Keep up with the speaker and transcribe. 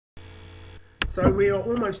So we are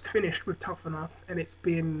almost finished with Tough Enough, and it's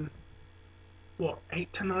been what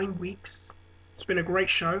 8 to 9 weeks. It's been a great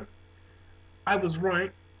show. I was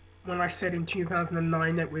right when I said in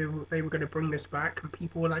 2009 that they were going to bring this back, and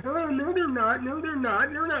people were like, "Oh no, they're not. No, they're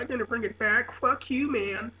not. They're not going to bring it back. Fuck you,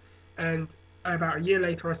 man." And about a year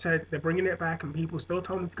later, I said they're bringing it back, and people still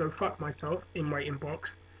told me to go fuck myself in my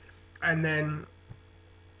inbox. And then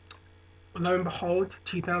lo and behold,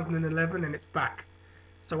 2011, and it's back.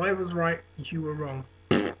 So I was right, you were wrong.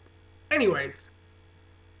 Anyways,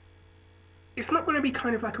 it's not going to be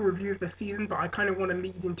kind of like a review of the season, but I kind of want to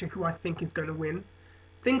lead into who I think is going to win.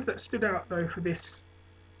 Things that stood out though for this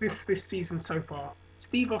season so far.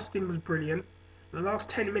 Steve Austin was brilliant. The last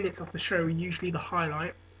 10 minutes of the show are usually the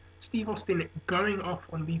highlight. Steve Austin going off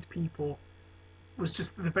on these people was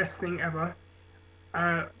just the best thing ever.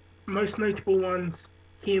 Uh, Most notable ones,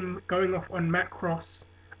 him going off on Matt Cross,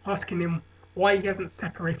 asking him why he hasn't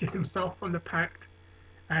separated himself from the pact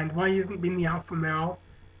and why he hasn't been the alpha male,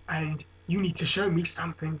 and you need to show me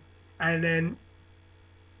something. And then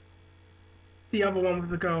the other one with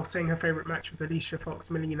the girl saying her favourite match was Alicia Fox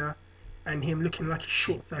Melina, and him looking like he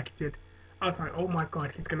short circuited. I was like, oh my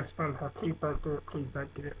god, he's gonna stun her. Please don't do it. Please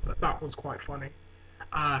don't do it. But that was quite funny.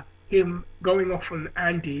 Him going off on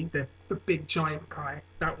Andy, the big giant guy,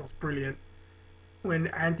 that was brilliant. When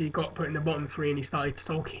Andy got put in the bottom three and he started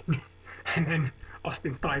sulking, and then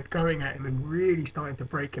Austin started going at him and really starting to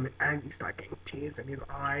break him, and Andy started getting tears in his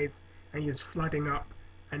eyes and he was flooding up,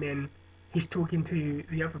 and then he's talking to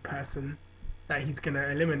the other person that he's gonna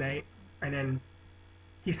eliminate, and then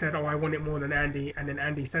he said, "Oh, I want it more than Andy," and then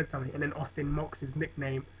Andy said something, and then Austin mocks his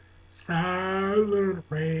nickname, Silent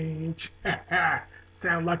Rage.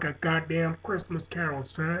 Sound like a goddamn Christmas carol,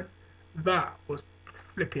 son. That was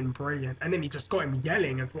flipping brilliant, and then he just got him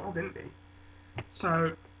yelling as well, didn't he?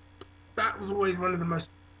 So that was always one of the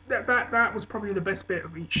most. That was probably the best bit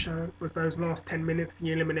of each show, was those last 10 minutes,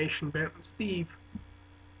 the elimination bit. Steve,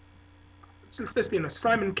 let's be honest,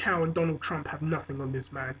 Simon Cowell and Donald Trump have nothing on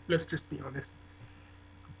this man. Let's just be honest.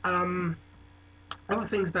 Um, Other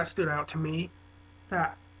things that stood out to me,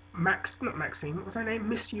 that not Maxine, what was her name?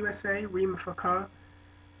 Miss USA, Rima Fakar.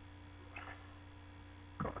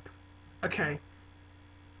 God. Okay.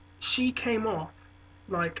 She came off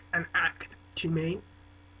like an act to me.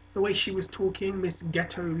 The way she was talking, Miss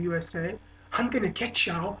Ghetto USA. I'm gonna get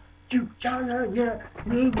y'all. You, yeah,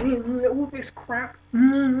 all this crap.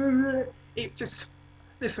 It just,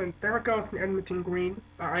 listen, there are girls in Edmonton Green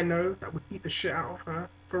that I know that would beat the shit out of her,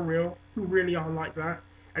 for real, who really are like that.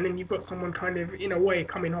 And then you've got someone kind of, in a way,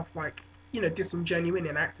 coming off like, disingenuine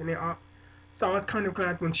and acting it up. So I was kind of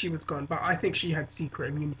glad when she was gone, but I think she had secret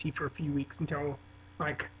immunity for a few weeks until,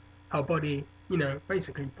 like, her body,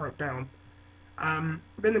 basically broke down. Then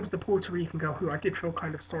there was the Puerto Rican girl who I did feel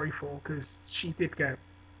kind of sorry for because she did get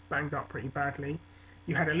banged up pretty badly.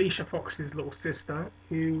 You had Alicia Fox's little sister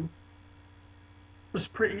who was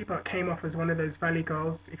pretty but came off as one of those valley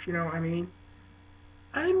girls, if you know what I mean.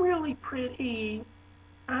 I'm really pretty.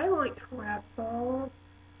 I like to wrestle.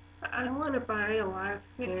 I want to buy a lot of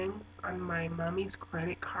things on my mommy's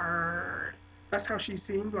credit card. That's how she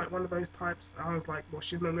seemed, like one of those types. I was like, well,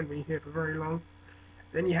 she's not going to be here for very long.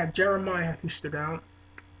 Then you had Jeremiah, who stood out.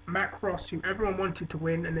 Matt Cross, who everyone wanted to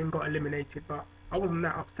win and then got eliminated, but I wasn't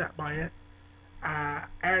that upset by it.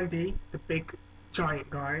 Andy, the big giant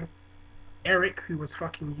guy. Eric, who was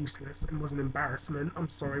fucking useless and was an embarrassment. I'm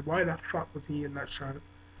sorry, why the fuck was he in that show?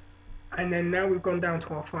 And then now we've gone down to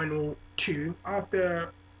our final two. Oh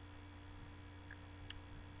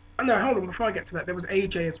no, hold on, before I get to that, there was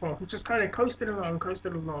AJ as well, who just kind of coasted along,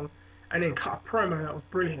 and then cut a promo that was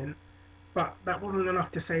brilliant, but that wasn't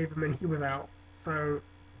enough to save him and he was out. So,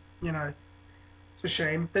 you know, it's a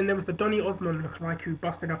shame. Then there was the Donny Osmond lookalike who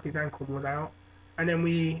busted up his ankle and was out. And then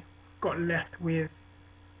we got left with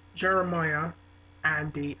Jeremiah,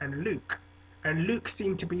 Andy, and Luke. And Luke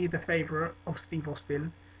seemed to be the favourite of Steve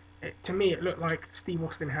Austin. To me, it looked like Steve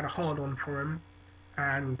Austin had a hard on for him,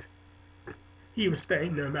 and he was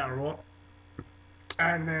staying no matter what.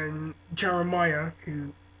 And then Jeremiah,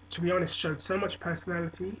 who, to be honest, showed so much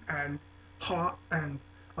personality and heart and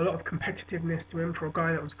a lot of competitiveness to him for a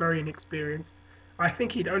guy that was very inexperienced. I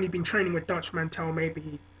think he'd only been training with Dutch Mantel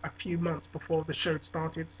maybe a few months before the show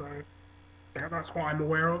started, so yeah, that's what I'm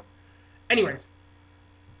aware of. Anyways,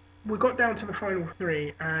 we got down to the final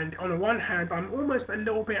three, and on the one hand, I'm almost a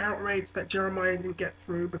little bit outraged that Jeremiah didn't get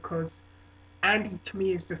through because Andy, to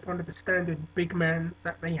me, is just one of the standard big men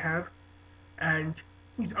that they have, and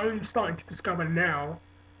he's only starting to discover now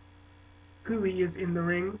who he is in the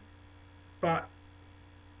ring, but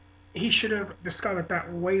he should have discovered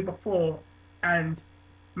that way before and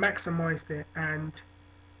maximized it and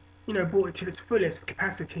brought it to its fullest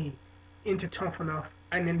capacity into Tough Enough,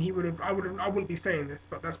 and then he would have. I wouldn't be saying this,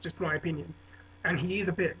 but that's just my opinion. And he is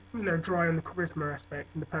a bit, dry on the charisma aspect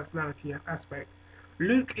and the personality aspect.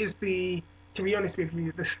 Luke is to be honest with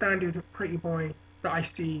you, the standard pretty boy that I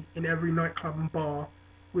see in every nightclub and bar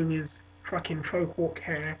with his fucking faux hawk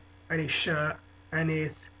hair and his shirt and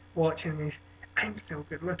his watch and his. I'm so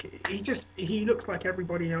good looking. He looks like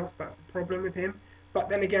everybody else. That's the problem with him. But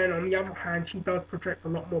then again, on the other hand, he does project a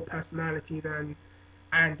lot more personality than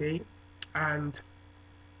Andy. And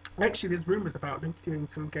actually, there's rumors about Luke doing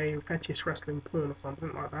some gay fetish wrestling porn or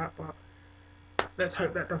something like that. But let's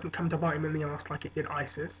hope that doesn't come to bite him in the ass like it did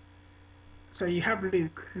Isis. So you have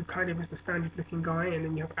Luke, who kind of is the standard looking guy, and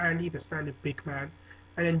then you have Andy, the standard big man.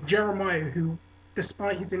 And then Jeremiah, who,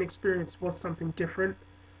 despite his inexperience, was something different.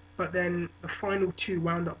 But then the final two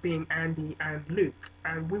wound up being Andy and Luke.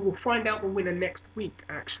 And we will find out the winner next week,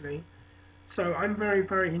 actually. So I'm very,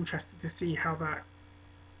 very interested to see how that,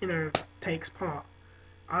 takes part.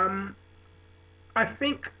 Um, I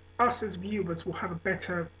think us as viewers will have a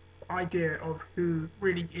better idea of who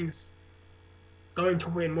really is going to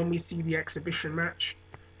win when we see the exhibition match,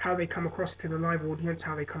 how they come across to the live audience,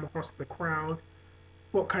 how they come across to the crowd,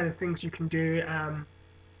 what kind of things you can do.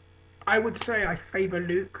 I would say I favour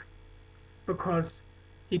Luke because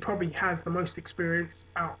he probably has the most experience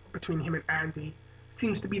out between him and Andy.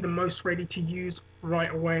 Seems to be the most ready to use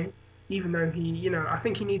right away, even though I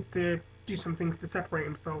think he needs to do some things to separate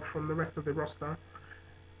himself from the rest of the roster.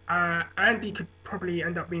 Andy could probably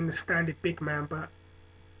end up being the standard big man, but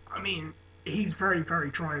I mean, he's very, very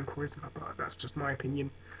dry in charisma, but that's just my opinion.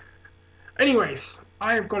 Anyways,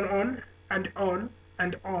 I have gone on and on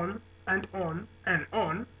and on and on and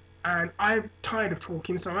on, and I'm tired of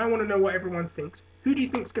talking, so I want to know what everyone thinks. Who do you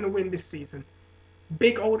think's going to win this season?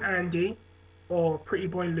 Big old Andy or Pretty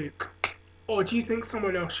Boy Luke? Or do you think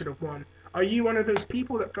someone else should have won? Are you one of those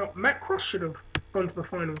people that felt Matt Cross should have gone to the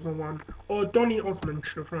finals and won? Or Donny Osmond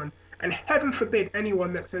should have won? And heaven forbid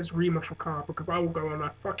anyone that says Rima Fakar, because I will go on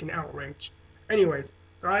a fucking outrage. Anyways,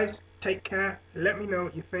 guys, take care. Let me know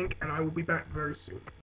what you think, and I will be back very soon.